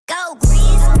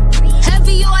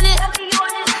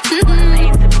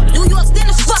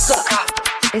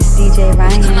DJ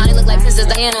Ryan. Somebody look like Princess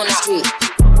Diana on the street.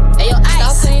 Hey, yo, Ice.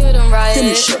 Stop playing with them, right?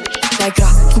 Finish it. Like,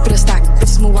 keep it a stack.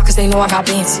 Bitches move out cause they know I got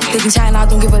bands. They be chatting, I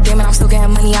don't give a damn, and I'm still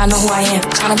getting money, I know who I am.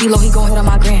 Tryna be low, he gon' hit on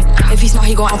my gram. If he smart,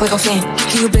 he gon' act like a fan.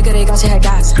 Keep you bigger, they got your head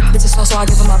gas. Bitches slow, so I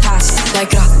give him a pass. Like,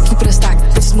 keep it a stack.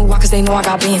 Bitches move out cause they know I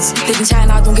got bands. They be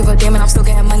chatting, I don't give a damn, and I'm still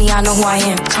getting money, I know who I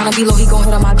am. Tryna be low, he gon'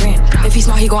 hit on my gram. If he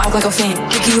smart, he gon' act like a fan.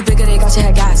 Keep you bigger, they got your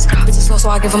head gas. Bitches slow, so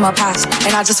I give him a pass.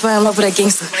 And I just fell in love with a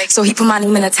gangster, so he put my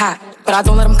name in the top. But I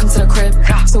don't let him come to the crib,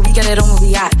 so we get it on where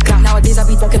we at. Nowadays I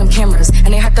be ducking them cameras,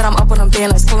 and they hype that I'm up on them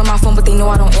banners. Pulling my phone, but they know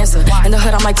I don't answer. In the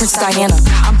hood, I'm like Princess Diana.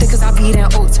 I'm thick cause I be eating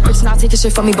oats. Bitch not taking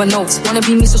shit from me but notes. Wanna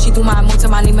be me, so she do my emotes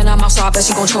and my name in her mouth, so I bet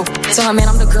she gon' choke. Tell her man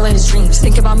I'm the girl of his dreams.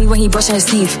 Think about me when he brushing his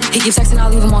teeth. He keeps texting, I'll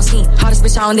leave him on scene. Hottest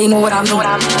bitch out and they know what I mean.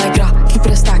 Like, keep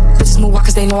it a stack. Bitches move out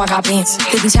cause they know I got bands.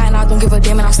 They be chatting, I don't give a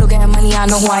damn, and I'm still getting money, I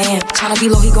know who I am. Tryna be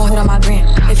low, he gon' hit on my gram.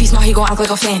 If he smart, he gon' act like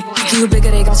a fan. Keep you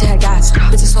bigger, they got your head gas.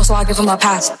 Bitches slow, so I give him a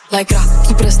pass. Like,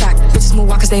 keep it a stack. Bitches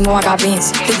move out cause they know I got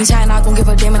bands. They be chatting, I don't give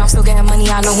a damn, and I'm still getting money,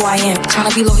 I know who I am.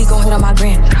 Tryna be low, he gon' hit on my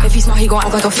gram. If he smart, he gon'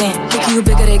 act like a fan. Keep you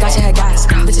bigger, they got your head gas.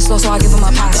 Bitches slow, so I give him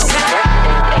a pass.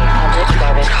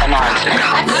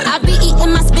 I be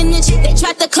eating my spinach. They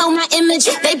tried to clone my image.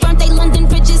 They burnt they London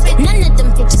bridges. None of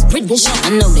them bitches British. I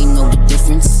know they know the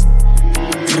difference.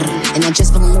 And I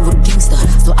just fell in love with a gangster,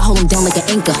 so I hold him down like an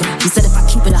anchor. He said if I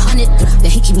keep it 100,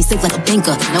 then he keep me safe like a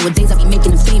banker. Nowadays I be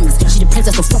making him famous. She the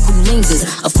princess, so fuck who you lames is.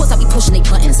 Of course I be pushing they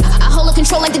buttons. I hold her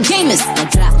control like the gamers.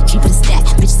 Like drop, keep it a stack.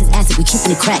 Bitches is acid, we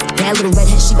keeping it crack. Bad little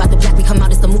redhead, she bout the black. We come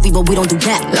out, it's the movie, but we don't do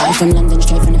that. I'm from London,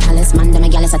 straight from the palace. Man, them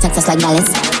gallus, I text us like Dallas.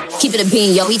 Keep it a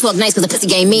bean, yo. He talk nice cause the pussy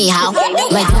game me, how?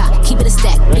 Like keep it a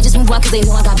stack. Bitches move out cause they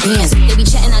know I got bands. They be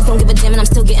chatting, I don't give a damn, and I'm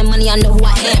still getting money, I know who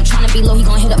I am. Tryna be low, he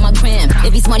gon' hit up my gram.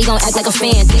 If he smart, he gon' act like a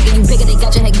fan. Thinking you bigger, they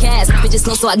got your head gas. Bitches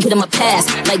slow, so I get him a pass.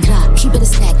 Like keep it a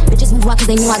stack. Bitches move out cause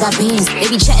they know I got bands. They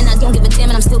be chatting, I don't give a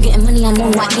damn, and I'm still getting money, I know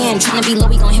who I am. Tryna be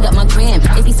low, he gon' hit up my gram.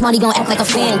 If he smart, he gon' act like a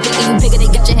fan. Thinking you bigger, they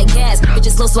got your head gas.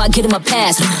 Bitches slow, so I get him a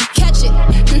pass. Catch it.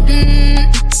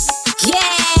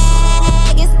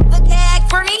 Yeah, it's the gag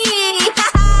for me.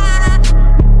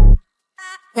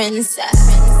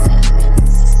 Princess.